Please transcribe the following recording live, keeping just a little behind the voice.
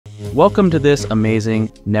Welcome to this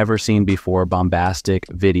amazing, never seen before bombastic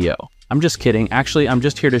video. I'm just kidding. Actually, I'm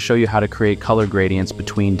just here to show you how to create color gradients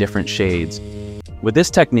between different shades. With this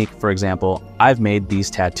technique, for example, I've made these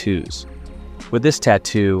tattoos. With this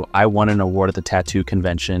tattoo, I won an award at the tattoo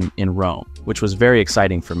convention in Rome, which was very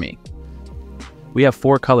exciting for me. We have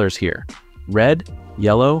 4 colors here: red,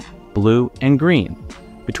 yellow, blue, and green.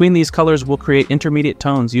 Between these colors, we'll create intermediate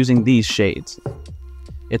tones using these shades.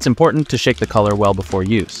 It's important to shake the color well before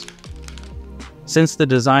use. Since the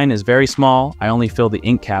design is very small, I only fill the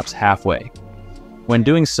ink caps halfway. When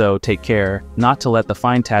doing so, take care not to let the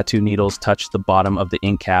fine tattoo needles touch the bottom of the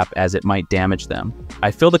ink cap as it might damage them.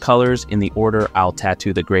 I fill the colors in the order I'll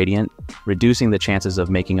tattoo the gradient, reducing the chances of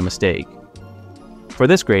making a mistake. For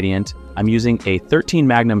this gradient, I'm using a 13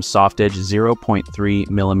 Magnum soft edge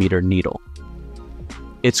 0.3mm needle.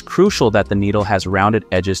 It's crucial that the needle has rounded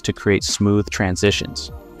edges to create smooth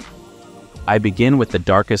transitions. I begin with the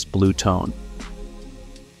darkest blue tone.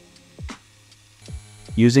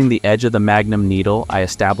 Using the edge of the Magnum needle, I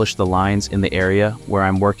establish the lines in the area where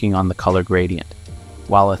I'm working on the color gradient.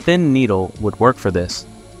 While a thin needle would work for this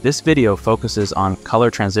video focuses on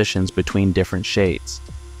color transitions between different shades.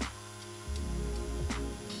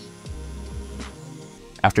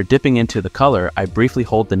 After dipping into the color, I briefly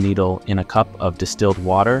hold the needle in a cup of distilled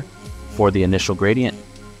water for the initial gradient,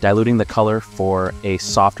 diluting the color for a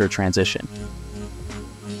softer transition.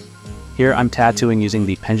 Here I'm tattooing using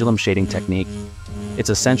the pendulum shading technique.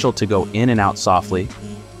 It's essential to go in and out softly.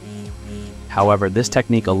 However, this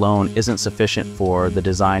technique alone isn't sufficient for the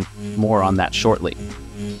design, more on that shortly.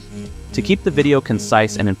 To keep the video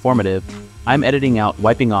concise and informative, I'm editing out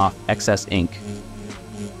wiping off excess ink.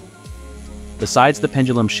 Besides the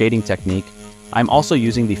pendulum shading technique, I'm also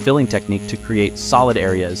using the filling technique to create solid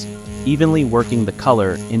areas, evenly working the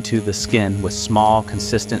color into the skin with small,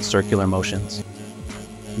 consistent circular motions.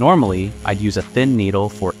 Normally, I'd use a thin needle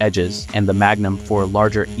for edges and the Magnum for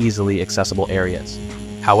larger, easily accessible areas.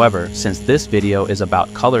 However, since this video is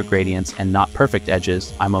about color gradients and not perfect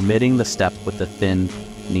edges, I'm omitting the step with the thin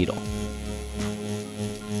needle.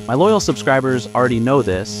 My loyal subscribers already know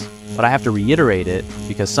this, but I have to reiterate it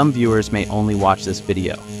because some viewers may only watch this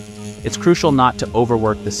video. It's crucial not to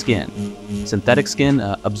overwork the skin. Synthetic skin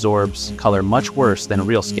absorbs color much worse than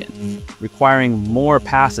real skin, requiring more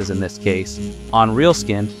passes in this case. On real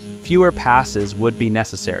skin, fewer passes would be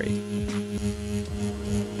necessary.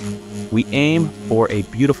 We aim for a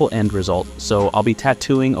beautiful end result, so I'll be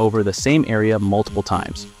tattooing over the same area multiple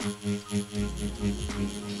times.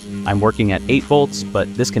 I'm working at 8 volts,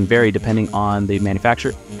 but this can vary depending on the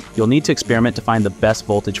manufacturer. You'll need to experiment to find the best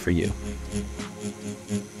voltage for you.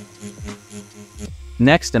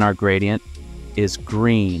 Next in our gradient is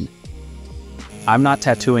green. I'm not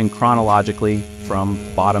tattooing chronologically from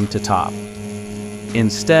bottom to top.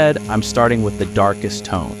 Instead, I'm starting with the darkest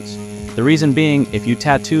tones. The reason being, if you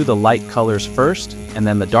tattoo the light colors first and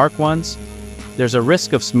then the dark ones, there's a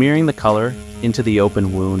risk of smearing the color into the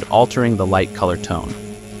open wound, altering the light color tone.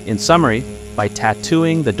 In summary, by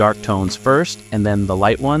tattooing the dark tones first and then the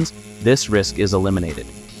light ones, this risk is eliminated.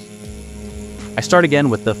 I start again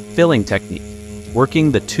with the filling technique,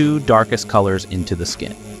 working the 2 darkest colors into the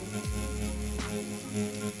skin.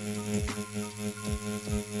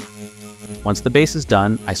 Once the base is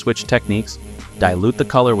done, I switch techniques, dilute the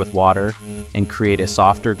color with water, and create a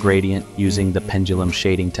softer gradient using the pendulum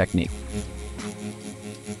shading technique.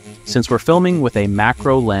 Since we're filming with a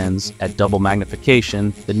macro lens at double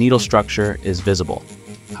magnification, the needle structure is visible.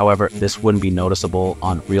 However, this wouldn't be noticeable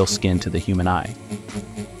on real skin to the human eye.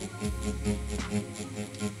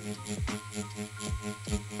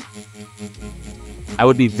 I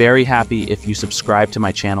would be very happy if you subscribe to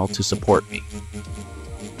my channel to support me.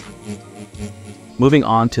 Moving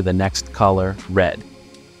on to the next color, red.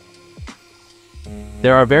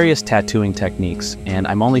 There are various tattooing techniques, and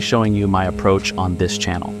I'm only showing you my approach on this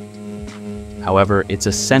channel. However, it's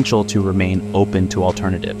essential to remain open to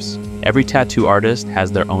alternatives. Every tattoo artist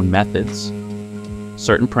has their own methods.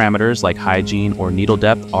 Certain parameters like hygiene or needle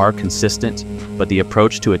depth are consistent, but the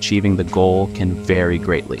approach to achieving the goal can vary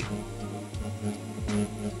greatly.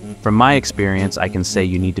 From my experience, I can say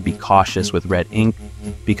you need to be cautious with red ink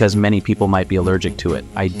because many people might be allergic to it.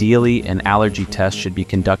 Ideally, an allergy test should be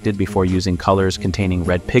conducted before using colors containing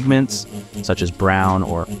red pigments, such as brown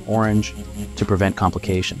or orange, to prevent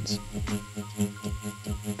complications.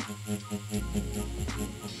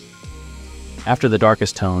 After the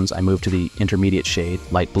darkest tones, I move to the intermediate shade,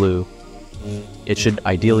 light blue. It should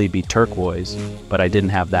ideally be turquoise, but I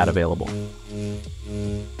didn't have that available.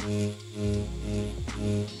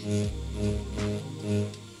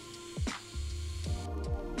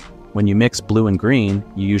 When you mix blue and green,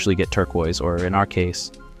 you usually get turquoise, or in our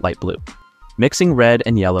case, light blue. Mixing red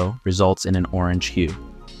and yellow results in an orange hue.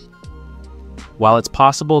 While it's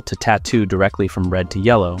possible to tattoo directly from red to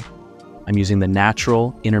yellow, I'm using the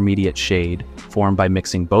natural intermediate shade formed by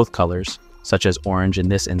mixing both colors, such as orange in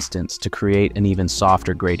this instance, to create an even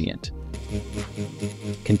softer gradient.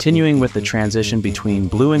 Continuing with the transition between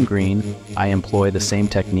blue and green, I employ the same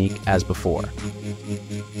technique as before.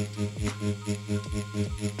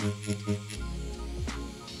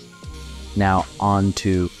 Now on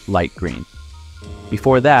to light green.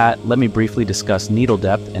 Before that, let me briefly discuss needle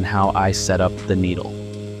depth and how I set up the needle.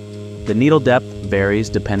 The needle depth varies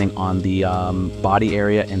depending on the body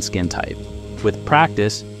area and skin type. With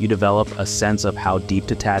practice, you develop a sense of how deep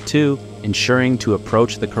to tattoo, ensuring to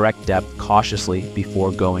approach the correct depth cautiously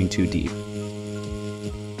before going too deep.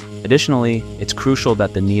 Additionally, it's crucial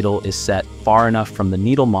that the needle is set far enough from the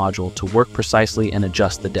needle module to work precisely and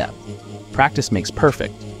adjust the depth. Practice makes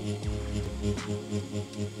perfect.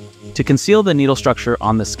 To conceal the needle structure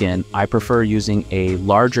on the skin, I prefer using a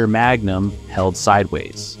larger Magnum held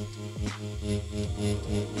sideways.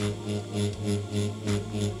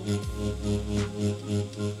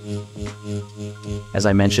 As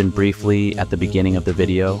I mentioned briefly at the beginning of the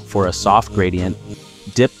video, for a soft gradient,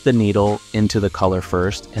 dip the needle into the color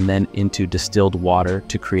first and then into distilled water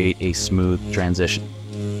to create a smooth transition.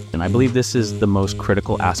 And I believe this is the most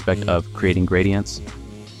critical aspect of creating gradients.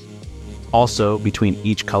 Also, between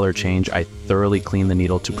each color change, I thoroughly clean the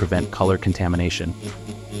needle to prevent color contamination.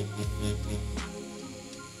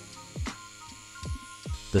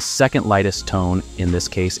 The second lightest tone in this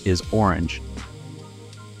case is orange.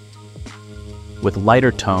 With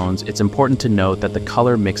lighter tones, it's important to note that the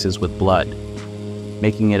color mixes with blood,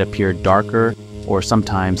 making it appear darker or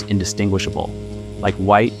sometimes indistinguishable, like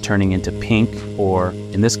white turning into pink, or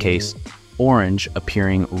in this case, orange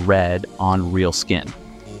appearing red on real skin.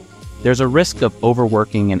 There's a risk of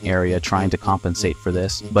overworking an area trying to compensate for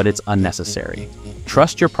this, but it's unnecessary.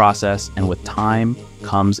 Trust your process, and with time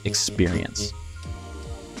comes experience.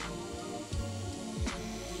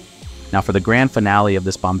 Now for the grand finale of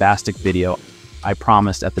this bombastic video, I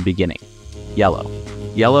promised at the beginning, yellow.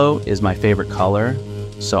 Yellow is my favorite color,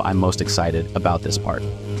 so I'm most excited about this part.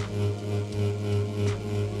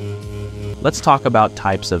 Let's talk about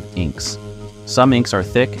types of inks. Some inks are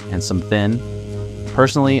thick and some thin.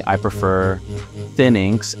 Personally, I prefer thin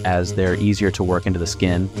inks as they're easier to work into the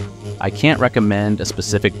skin. I can't recommend a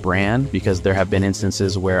specific brand because there have been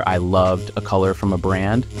instances where I loved a color from a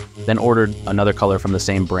brand, then ordered another color from the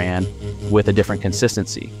same brand with a different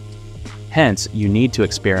consistency. Hence, you need to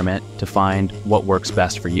experiment to find what works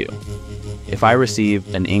best for you. If I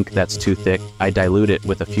receive an ink that's too thick, I dilute it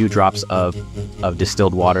with a few drops of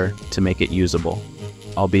distilled water to make it usable,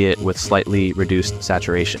 albeit with slightly reduced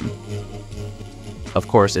saturation. Of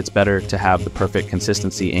course, it's better to have the perfect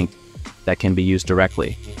consistency ink that can be used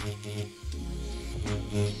directly.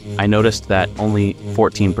 I noticed that only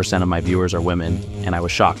 14% of my viewers are women, and I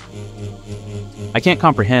was shocked. I can't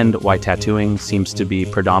comprehend why tattooing seems to be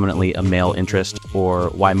predominantly a male interest, or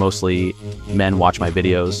why mostly men watch my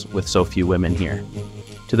videos with so few women here.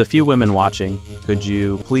 To the few women watching, could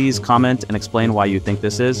you please comment and explain why you think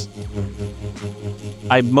this is?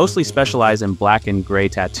 I mostly specialize in black and gray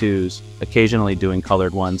tattoos, occasionally doing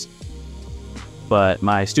colored ones. But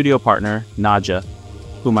my studio partner, Nadja,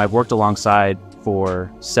 whom I've worked alongside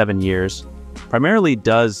for 7 years, primarily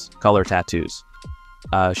does color tattoos.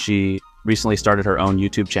 She recently started her own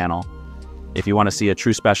YouTube channel. If you want to see a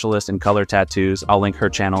true specialist in color tattoos, I'll link her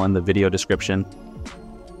channel in the video description.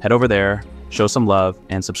 Head over there, show some love,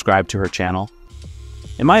 and subscribe to her channel.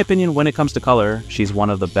 In my opinion, when it comes to color, she's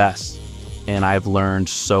one of the best, and I've learned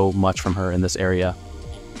so much from her in this area.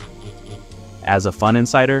 As a fun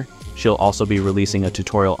insider, she'll also be releasing a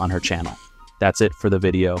tutorial on her channel. That's it for the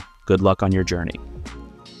video. Good luck on your journey.